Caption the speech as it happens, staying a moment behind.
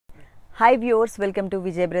Hi viewers, welcome to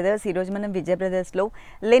Vijay Brothers. ఈ రోజు మనం విజయ్ బ్రదర్స్ లో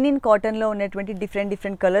లెనిన్ కాటన్ లో ఉన్నటువంటి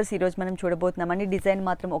డిఫరెంట్ కలర్స్ ఈ రోజు మనం చూడబోతున్నామండి. డిజైన్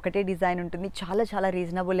మాత్రం ఒకటే డిజైన్ ఉంటుంది. చాలా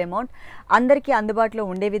రీజనబుల్ అమౌంట్. అందరికీ అందుబాటులో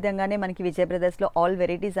ఉండే విధంగానే మనకి విజయ్ బ్రదర్స్ లో ఆల్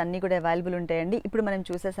వెరైటీస్ అన్ని కూడా అవైలబుల్ ఉంటాయండి. ఇప్పుడు మనం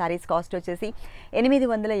చూసే సారీస్ కాస్ట్ వచ్చేసి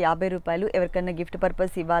 850 రూపాయలు. ఎవరికైనా గిఫ్ట్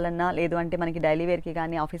పర్పస్ ఇవ్వాలన్నా లేదు అంటే మనకి డైలీ వేర్ కి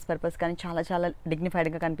కానీ ఆఫీస్ పర్పస్ కానీ చాలా డిగ్నిఫైడ్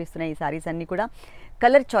గా కనిపిస్తున్నాయి ఈ సారీస్ అన్ని కూడా.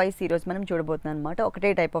 కలర్ చాయిస్ ఈ రోజు మనం చూడబోతున్నాం అన్నమాట.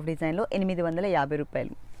 ఒకటే టైప్ ఆఫ్ డిజైన్ లో 850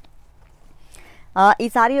 రూపాయలు. ఈ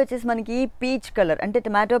సారీ వచ్చేసి మనకి పీచ్ కలర్ అంటే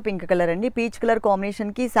టొమాటో పింక్ కలర్ అండి. పీచ్ కలర్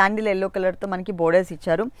కాంబినేషన్కి శాండిల్ ఎల్లో కలర్తో మనకి బోర్డర్స్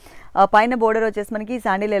ఇచ్చారు. పైన బోర్డర్ వచ్చేసి మనకి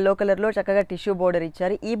శాండిల్ ఎల్లో కలర్లో చక్కగా టిష్యూ బోర్డర్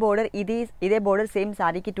ఇచ్చారు. ఈ బోర్డర్ ఇదే బోర్డర్ సేమ్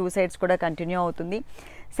శారీకి 2 సైడ్స్ కూడా కంటిన్యూ అవుతుంది.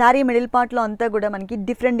 శారీ మిడిల్ పార్ట్లో అంతా కూడా మనకి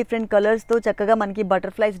డిఫరెంట్ కలర్స్తో చక్కగా మనకి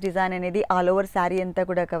బటర్ఫ్లైస్ డిజైన్ అనేది ఆల్ ఓవర్ శారీ అంతా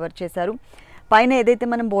కూడా కవర్ చేశారు. పైన ఏదైతే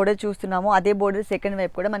మనం బోర్డర్ చూస్తున్నామో అదే బోర్డర్ సెకండ్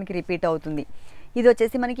వైపు కూడా మనకి రిపీట్ అవుతుంది. ఇది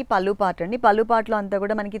వచ్చేసి మనకి పళ్ళు పార్ట్ అండి. పళ్ళు పార్ట్లో అంతా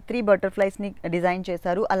కూడా మనకి 3 బటర్ఫ్లైస్ని డిజైన్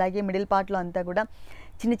చేశారు. అలాగే మిడిల్ పార్ట్లో అంతా కూడా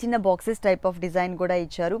చిన్న బాక్సెస్ టైప్ ఆఫ్ డిజైన్ కూడా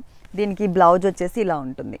ఇచ్చారు. దీనికి బ్లౌజ్ వచ్చేసి ఇలా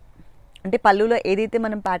ఉంటుంది. అంటే పళ్ళులో ఏదైతే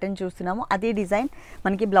మనం ప్యాటర్న్ చూస్తున్నామో అదే డిజైన్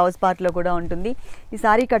మనకి బ్లౌజ్ పార్ట్లో కూడా ఉంటుంది. ఈ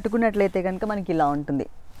సారీ కట్టుకున్నట్లయితే కనుక మనకి ఇలా ఉంటుంది.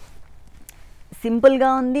 సింపుల్గా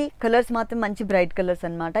ఉంది. కలర్స్ మాత్రం మంచి బ్రైట్ కలర్స్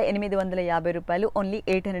అనమాట. 850 రూపాయలు. ఓన్లీ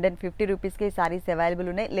 850 రూపీస్కి ఈ సారీస్ అవైలబుల్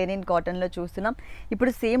ఉన్నాయి. లెనిన్ కాటన్లో చూస్తున్నాం.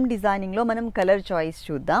 ఇప్పుడు సేమ్ డిజైనింగ్లో మనం కలర్ చాయిస్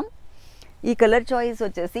చూద్దాం. ఈ కలర్ చాయిస్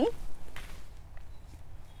వచ్చేసి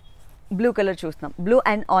బ్లూ కలర్ చూస్తున్నాం. Blue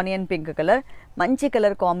and onion pink colour. మంచి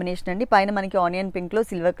కలర్ కాంబినేషన్ అండి. పైన మనకి onion పింక్లో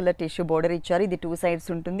silver colour tissue border ఇచ్చారు. ఇది 2 సైడ్స్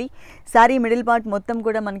ఉంటుంది. శారీ మిడిల్ పార్ట్ మొత్తం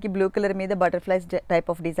కూడా మనకి బ్లూ కలర్ మీద బటర్ఫ్లైస్ టైప్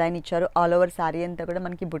ఆఫ్ డిజైన్ ఇచ్చారు. ఆల్ ఓవర్ శారీ అంతా కూడా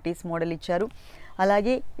మనకి బుటీస్ మోడల్ ఇచ్చారు.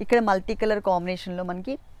 అలాగే ఇక్కడ మల్టీ కలర్ కాంబినేషన్లో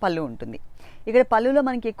మనకి పళ్ళు ఉంటుంది. ఇక్కడ పళ్ళులో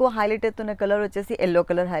మనకి ఎక్కువ హైలైట్ అవుతున్న కలర్ వచ్చేసి ఎల్లో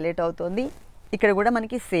కలర్ హైలైట్ అవుతుంది. ఇక్కడ కూడా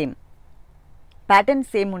మనకి సేమ్ ప్యాటర్న్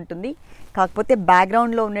సేమ్ ఉంటుంది. కాకపోతే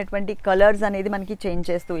బ్యాక్గ్రౌండ్లో ఉన్నటువంటి కలర్స్ అనేది మనకి చేంజ్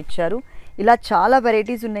చేస్తూ ఇచ్చారు. ఇలా చాలా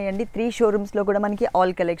వెరైటీస్ ఉన్నాయండి. 3 షోరూమ్స్లో కూడా మనకి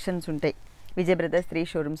ఆల్ కలెక్షన్స్ ఉంటాయి. విజయ్ బ్రదర్స్ 3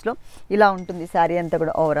 షోరూమ్స్లో ఇలా ఉంటుంది శారీ అంతా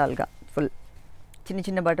కూడా ఓవరాల్గా ఫుల్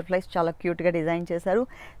చిన్న బటర్ఫ్లైస్ చాలా క్యూట్గా డిజైన్ చేశారు.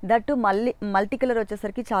 దట్టు మల్టీ కలర్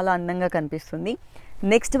వచ్చేసరికి చాలా అందంగా కనిపిస్తుంది.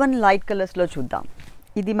 నెక్స్ట్ వన్ లైట్ కలర్స్లో చూద్దాం.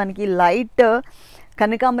 ఇది మనకి లైట్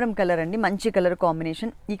కనకాంబరం కలర్ అండి. మంచి కలర్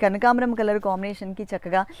కాంబినేషన్. ఈ కనకాంబరం కలర్ కాంబినేషన్కి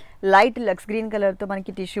చక్కగా లైట్ లక్స్ గ్రీన్ కలర్తో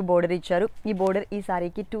మనకి టిష్యూ బోర్డర్ ఇచ్చారు. ఈ బోర్డర్ ఈ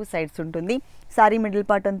సారీకి 2 సైడ్స్ ఉంటుంది. సారీ మిడిల్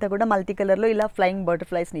పార్ట్ అంతా కూడా మల్టీ కలర్లో ఇలా ఫ్లయింగ్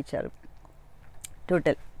బటర్ఫ్లైస్ని ఇచ్చారు.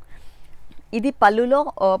 టోటల్ ఇది పళ్ళులో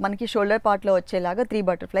మనకి షోల్డర్ పార్ట్లో వచ్చేలాగా 3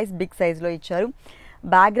 బటర్ఫ్లైస్ బిగ్ సైజ్లో ఇచ్చారు.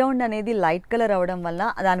 బ్యాక్గ్రౌండ్ అనేది లైట్ కలర్ అవ్వడం వల్ల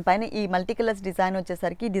దానిపైన ఈ మల్టీ కలర్స్ డిజైన్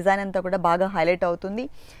వచ్చేసరికి డిజైన్ అంతా కూడా బాగా హైలైట్ అవుతుంది.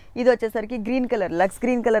 ఇది వచ్చేసరికి green colour Lux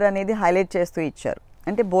green colour అనేది హైలైట్ చేస్తూ ఇచ్చారు.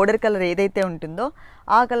 అంటే బోర్డర్ కలర్ ఏదైతే ఉంటుందో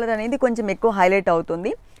ఆ కలర్ అనేది కొంచెం ఎక్కువ హైలైట్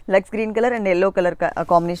అవుతుంది. Lux green colour and yellow colour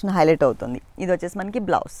combination highlight అవుతుంది. ఇది వచ్చేసి మనకి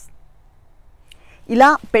బ్లౌజ్. ఇలా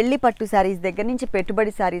పెళ్లి పట్టు శారీస్ దగ్గర నుంచి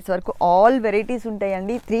పెట్టుబడి శారీస్ వరకు ఆల్ వెరైటీస్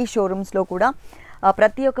ఉంటాయండి 3 షోరూమ్స్లో కూడా.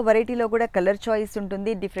 ప్రతి ఒక్క వెరైటీలో కూడా కలర్ చాయిస్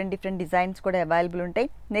ఉంటుంది. డిఫరెంట్ డిజైన్స్ కూడా అవైలబుల్ ఉంటాయి.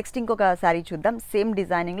 నెక్స్ట్ ఇంకొక శారీ చూద్దాం. సేమ్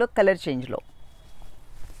డిజైనింగ్లో కలర్ చేంజ్లో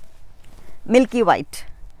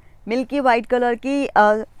మిల్కీ వైట్ కలర్కి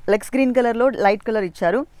లక్స్ గ్రీన్ కలర్లో లైట్ కలర్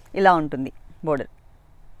ఇచ్చారు. ఇలా ఉంటుంది బోర్డర్.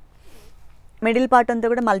 మిడిల్ పార్ట్ అంతా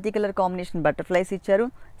కూడా మల్టీ కలర్ కాంబినేషన్ బటర్ఫ్లైస్ ఇచ్చారు.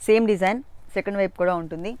 సేమ్ డిజైన్ సెకండ్ వైపు కూడా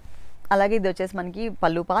ఉంటుంది. అలాగే ఇది వచ్చేసి మనకి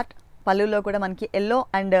పళ్ళు పార్ట్. పళ్ళులో కూడా మనకి yellow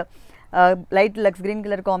and light Lux green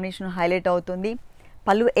colour combination highlight అవుతుంది.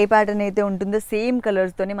 పళ్ళు ఏ ప్యాటర్న్ అయితే ఉంటుందో సేమ్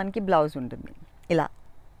కలర్స్తోనే మనకి బ్లౌజ్ ఉంటుంది.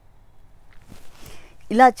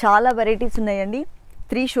 ఇలా చాలా వెరైటీస్ ఉన్నాయండి.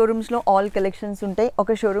 3 షోరూమ్స్లో ఆల్ కలెక్షన్స్ ఉంటాయి.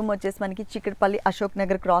 ఒక షోరూమ్ వచ్చేసి మనకి చిక్కడపల్లి అశోక్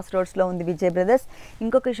నగర్ క్రాస్ రోడ్స్లో ఉంది విజయ్ బ్రదర్స్.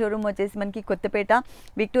 ఇంకొక షోరూమ్ వచ్చేసి మనకి Kothapeta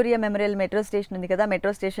Victoria memorial metro station ఉంది కదా,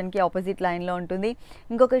 మెట్రో స్టేషన్కి ఆపోజిట్ లైన్లో ఉంటుంది.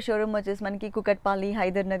 ఇంకొక షోరూమ్ వచ్చేసి మనకి కుకట్పల్లి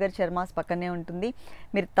హైదర్నగర్ చర్మాస్ పక్కనే ఉంటుంది.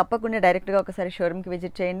 మీరు తప్పకుండా డైరెక్ట్గా ఒకసారి షోరూమ్కి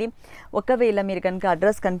విజిట్ చేయండి. ఒకవేళ మీరు కనుక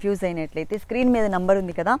అడ్రస్ కన్ఫ్యూజ్ అయినట్లయితే స్క్రీన్ మీద నెంబర్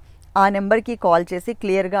ఉంది కదా, ఆ నెంబర్కి కాల్ చేసి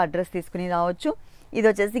క్లియర్గా అడ్రస్ తీసుకుని రావచ్చు. ఇది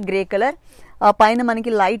వచ్చేసి గ్రే కలర్. పైన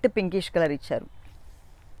మనకి లైట్ పింకిష్ కలర్ ఇచ్చారు.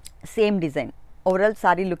 Same design overall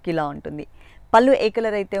sorry look ఇలా ఉంటుంది. పళ్ళు ఏ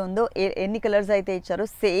కలర్ అయితే ఉందో ఎన్ని కలర్స్ అయితే ఇచ్చారో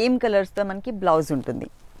సేమ్ కలర్స్తో మనకి బ్లౌజ్ ఉంటుంది.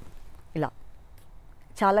 ఇలా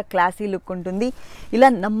చాలా క్లాసీ లుక్ ఉంటుంది. ఇలా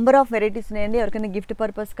నంబర్ ఆఫ్ వెరైటీస్ ఉన్నాయండి. ఎవరికైనా గిఫ్ట్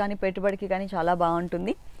పర్పస్ కానీ పెట్టుబడికి కానీ చాలా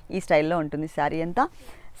బాగుంటుంది. ఈ స్టైల్లో ఉంటుంది శారీ అంతా.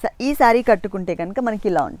 ఈ శారీ కట్టుకుంటే కనుక మనకి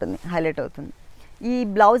ఇలా ఉంటుంది, హైలైట్ అవుతుంది. ఈ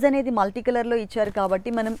బ్లౌజ్ అనేది మల్టీ కలర్లో ఇచ్చారు కాబట్టి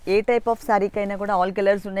మనం ఏ టైప్ ఆఫ్ శారీకైనా కూడా ఆల్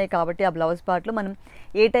కలర్స్ ఉన్నాయి కాబట్టి ఆ బ్లౌజ్ పార్ట్లో మనం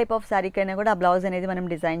ఏ టైప్ ఆఫ్ శారీకైనా కూడా ఆ బ్లౌజ్ అనేది మనం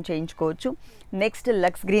డిజైన్ చేయించుకోవచ్చు. నెక్స్ట్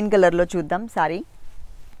లక్స్ గ్రీన్ కలర్లో చూద్దాం శారీ.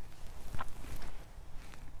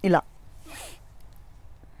 ఇలా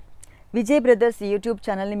విజయ్ బ్రదర్స్ యూట్యూబ్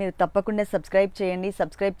ఛానల్ని మీరు తప్పకుండా సబ్స్క్రైబ్ చేయండి.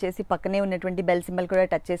 సబ్స్క్రైబ్ చేసి పక్కనే ఉన్నటువంటి బెల్ సింబల్ కూడా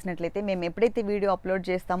టచ్ చేసినట్లయితే మేము ఎప్పుడైతే వీడియో అప్లోడ్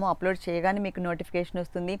చేస్తామో అప్లోడ్ చేయగానే మీకు నోటిఫికేషన్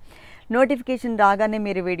వస్తుంది. నోటిఫికేషన్ రాగానే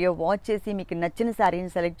మీరు వీడియో వాచ్ చేసి మీకు నచ్చిన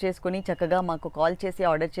శారీని సెలెక్ట్ చేసుకొని చక్కగా మాకు కాల్ చేసి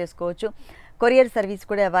ఆర్డర్ చేసుకోవచ్చు. కొరియర్ సర్వీస్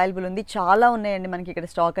కూడా అవైలబుల్ ఉంది. చాలా ఉన్నాయండి మనకి ఇక్కడ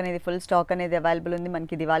స్టాక్ అనేది, ఫుల్ స్టాక్ అనేది అవైలబుల్ ఉంది.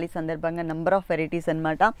 మనకి దివాళీ సందర్భంగా నెంబర్ ఆఫ్ వెరైటీస్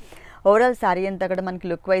అనమాట. ఓవరాల్ శారీ అంతా కూడా మనకి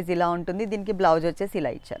లుక్ వైజ్ ఇలా ఉంటుంది. దీనికి బ్లౌజ్ వచ్చేసి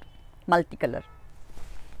ఇలా ఇచ్చారు, మల్టీ కలర్.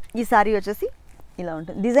 ఈ శారీ వచ్చేసి ఇలా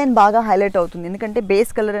ఉంటుంది. డిజైన్ బాగా హైలైట్ అవుతుంది, ఎందుకంటే బేస్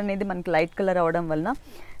కలర్ అనేది మనకి లైట్ కలర్ అవడం వలన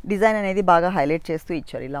డిజైన్ అనేది బాగా హైలైట్ చేస్తూ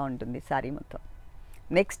ఇచ్చారు. ఇలా ఉంటుంది శారీ మొత్తం.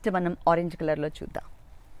 నెక్స్ట్ మనం ఆరెంజ్ కలర్లో చూద్దాం.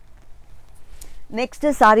 నెక్స్ట్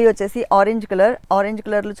శారీ వచ్చేసి ఆరెంజ్ కలర్. ఆరెంజ్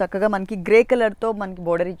కలర్లో చక్కగా మనకి గ్రే కలర్తో మనకి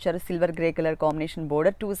బోర్డర్ ఇచ్చారు. Silver grey colour combination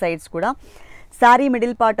border, 2 sides కూడా. శారీ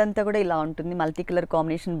మిడిల్ పార్ట్ అంతా కూడా ఇలా ఉంటుంది. మల్టీ కలర్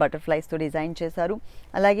కాంబినేషన్ బటర్ఫ్లైస్తో డిజైన్ చేశారు.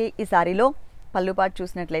 అలాగే ఈ శారీలో పళ్ళు పార్ట్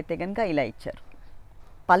చూసినట్లయితే కనుక ఇలా ఇచ్చారు.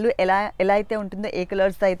 పళ్ళు ఎలా అయితే ఉంటుందో, ఏ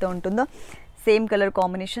కలర్స్తో అయితే ఉంటుందో సేమ్ కలర్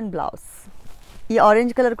కాంబినేషన్ బ్లౌజ్. ఈ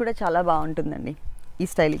ఆరెంజ్ కలర్ కూడా చాలా బాగుంటుందండి. ఈ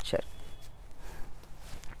స్టైల్ ఇచ్చారు,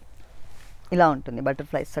 ఇలా ఉంటుంది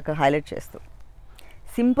బటర్ఫ్లైస్ చక్కగా హైలైట్ చేస్తూ.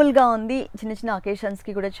 సింపుల్గా ఉంది, చిన్న చిన్న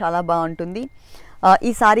అకేషన్స్కి కూడా చాలా బాగుంటుంది. ఈ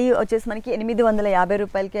సారీ వచ్చేసి మనకి 850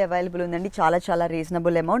 రూపాయలకి అవైలబుల్ ఉందండి. చాలా చాలా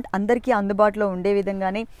రీజనబుల్ అమౌంట్, అందరికీ అందుబాటులో ఉండే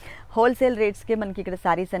విధంగానే హోల్సేల్ రేట్స్కే మనకి ఇక్కడ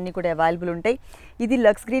శారీస్ అన్నీ కూడా అవైలబుల్ ఉంటాయి. ఇది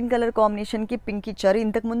లక్స్ గ్రీన్ కలర్ కాంబినేషన్కి పింక్ ఇచ్చారు.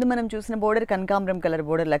 ఇంతకుముందు మనం చూసిన బోర్డర్ కనకాంబరం కలర్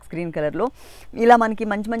బోర్డర్, లక్స్ గ్రీన్ కలర్లో ఇలా మనకి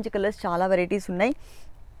మంచి మంచి కలర్స్ చాలా వెరైటీస్ ఉన్నాయి.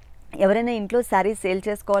 ఎవరైనా ఇంట్లో శారీస్ సేల్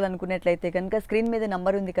చేసుకోవాలనుకున్నట్లయితే కనుక స్క్రీన్ మీద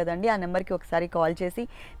నెంబర్ ఉంది కదండి, ఆ నెంబర్కి ఒకసారి కాల్ చేసి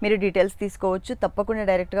మీరు డీటెయిల్స్ తీసుకోవచ్చు. తప్పకుండా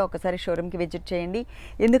డైరెక్ట్గా ఒకసారి షోరూమ్కి విజిట్ చేయండి,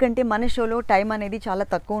 ఎందుకంటే మన షోలో టైం అనేది చాలా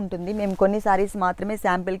తక్కువ ఉంటుంది. మేము కొన్ని శారీస్ మాత్రమే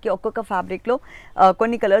శాంపిల్కి ఒక్కొక్క ఫ్యాబ్రిక్లో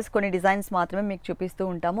కొన్ని కలర్స్, కొన్ని డిజైన్స్ మాత్రమే మీకు చూపిస్తూ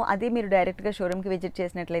ఉంటాము. అదే మీరు డైరెక్ట్గా షోరూమ్కి విజిట్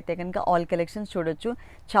చేసినట్లయితే కనుక ఆల్ కలెక్షన్స్ చూడొచ్చు.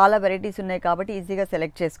 చాలా వెరైటీస్ ఉన్నాయి కాబట్టి ఈజీగా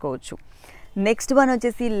సెలెక్ట్ చేసుకోవచ్చు. నెక్స్ట్ వన్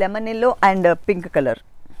వచ్చేసి lemon yellow and pink colour.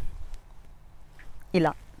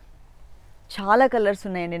 ఇలా చాలా కలర్స్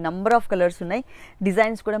ఉన్నాయండి, నంబర్ ఆఫ్ కలర్స్ ఉన్నాయి.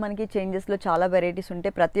 డిజైన్స్ కూడా మనకి చేంజెస్లో చాలా వెరైటీస్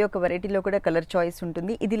ఉంటాయి. ప్రతి ఒక్క వెరైటీలో కూడా కలర్ చాయిస్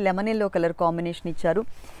ఉంటుంది. ఇది లెమన్ ఎల్లో కలర్ కాంబినేషన్ ఇచ్చారు.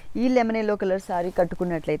 ఈ లెమన్ ఎల్లో కలర్ శారీ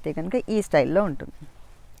కట్టుకున్నట్లయితే కనుక ఈ స్టైల్లో ఉంటుంది.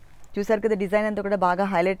 చూసారు కదా, డిజైన్ అంతా కూడా బాగా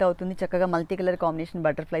హైలైట్ అవుతుంది. చక్కగా మల్టీ కలర్ కాంబినేషన్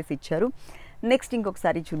బటర్ఫ్లైస్ ఇచ్చారు. నెక్స్ట్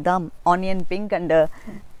ఇంకొకసారి చూద్దాం, onion pink and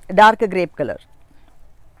dark grape colour.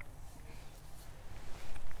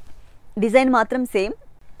 Design మాత్రం సేమ్,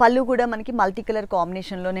 పళ్ళు కూడా మనకి మల్టీ కలర్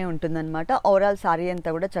కాంబినేషన్లోనే ఉంటుందన్నమాట. ఓవరాల్ శారీ అంతా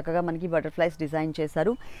కూడా చక్కగా మనకి బటర్ఫ్లైస్ డిజైన్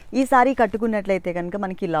చేశారు. ఈ శారీ కట్టుకున్నట్లయితే కనుక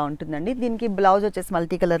మనకి ఇలా ఉంటుందండి. దీనికి బ్లౌజ్ వచ్చేసి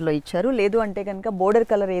మల్టీ కలర్లో ఇచ్చారు. లేదు అంటే కనుక బోర్డర్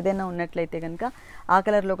కలర్ ఏదైనా ఉన్నట్లయితే కనుక ఆ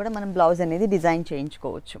కలర్లో కూడా మనం బ్లౌజ్ అనేది డిజైన్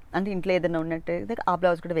చేయించుకోవచ్చు. అంటే ఇంట్లో ఏదైనా ఉన్నట్లయితే ఆ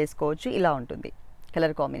బ్లౌజ్ కూడా వేసుకోవచ్చు. ఇలా ఉంటుంది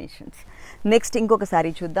కలర్ కాంబినేషన్స్. నెక్స్ట్ ఇంకొక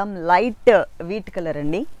శారీ చూద్దాం, లైట్ వీట్ కలర్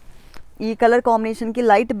అండి. ఈ కలర్ కాంబినేషన్కి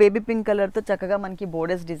లైట్ బేబీ పింక్ కలర్తో చక్కగా మనకి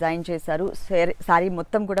బోర్డర్స్ డిజైన్ చేశారు. శారీ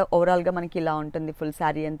మొత్తం కూడా ఓవరాల్గా మనకి ఇలా ఉంటుంది. ఫుల్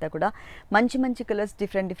శారీ అంతా కూడా మంచి మంచి కలర్స్,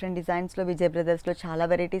 డిఫరెంట్ డిజైన్స్లో విజయ్ బ్రదర్స్లో చాలా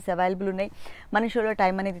వెరైటీస్ అవైలబుల్ ఉన్నాయి. మన షోలో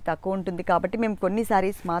టైం అనేది తక్కువ ఉంటుంది కాబట్టి మేము కొన్ని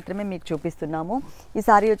శారీస్ మాత్రమే మీకు చూపిస్తున్నాము. ఈ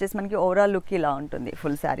శారీ వచ్చేసి మనకి ఓవరాల్ లుక్ ఇలా ఉంటుంది.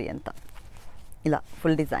 ఫుల్ శారీ అంతా ఇలా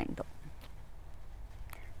ఫుల్ డిజైన్తో.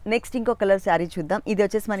 నెక్స్ట్ ఇంకో కలర్ శారీ చూద్దాం. ఇది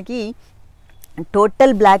వచ్చేసి మనకి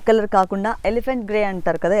టోటల్ బ్లాక్ కలర్ కాకుండా ఎలిఫెంట్ గ్రే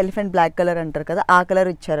అంటారు కదా, ఎలిఫెంట్ బ్లాక్ కలర్ అంటారు కదా, ఆ కలర్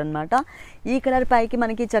ఇచ్చారనమాట. ఈ కలర్ పైకి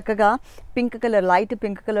మనకి చక్కగా పింక్ కలర్, లైట్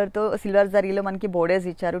పింక్ కలర్తో సిల్వర్ జరీలో మనకి బోర్డర్స్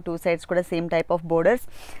ఇచ్చారు. 2 సైడ్స్ కూడా same type of borders.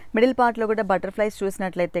 Middle పార్ట్లో కూడా బటర్ఫ్లైస్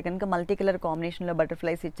చూసినట్లయితే కనుక మల్టీ కలర్ కాంబినేషన్లో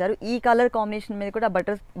బటర్ఫ్లైస్ ఇచ్చారు. ఈ కలర్ కాంబినేషన్ మీద కూడా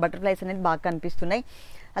బటర్ఫ్లైస్ అనేది బాగా కనిపిస్తున్నాయి.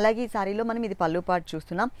 అలాగే ఈ సారీలో మనం ఇది పళ్ళు పార్ట్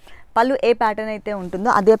చూస్తున్నాం. పళ్ళు ఏ ప్యాటర్న్ అయితే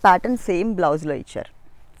ఉంటుందో అదే ప్యాటర్న్ సేమ్ బ్లౌజ్లో ఇచ్చారు.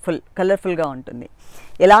 ఫుల్ కలర్ఫుల్గా ఉంటుంది.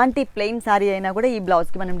 ఎలాంటి ప్లెయిన్ శారీ అయినా కూడా ఈ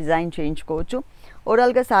బ్లౌజ్కి మనం డిజైన్ చేయించుకోవచ్చు.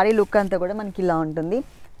 ఓవరాల్గా శారీ లుక్ అంతా కూడా మనకి ఇలా ఉంటుంది.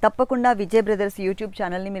 తప్పకుండా విజయ్ బ్రదర్స్ యూట్యూబ్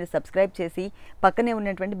ఛానల్ని మీరు సబ్స్క్రైబ్ చేసి పక్కనే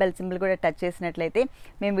ఉన్నటువంటి బెల్ సింబల్ కూడా టచ్ చేసినట్లయితే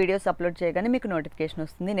మేము వీడియోస్ అప్లోడ్ చేయగానే మీకు నోటిఫికేషన్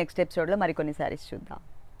వస్తుంది. నెక్స్ట్ ఎపిసోడ్లో మరికొన్ని శారీస్ చూద్దాం.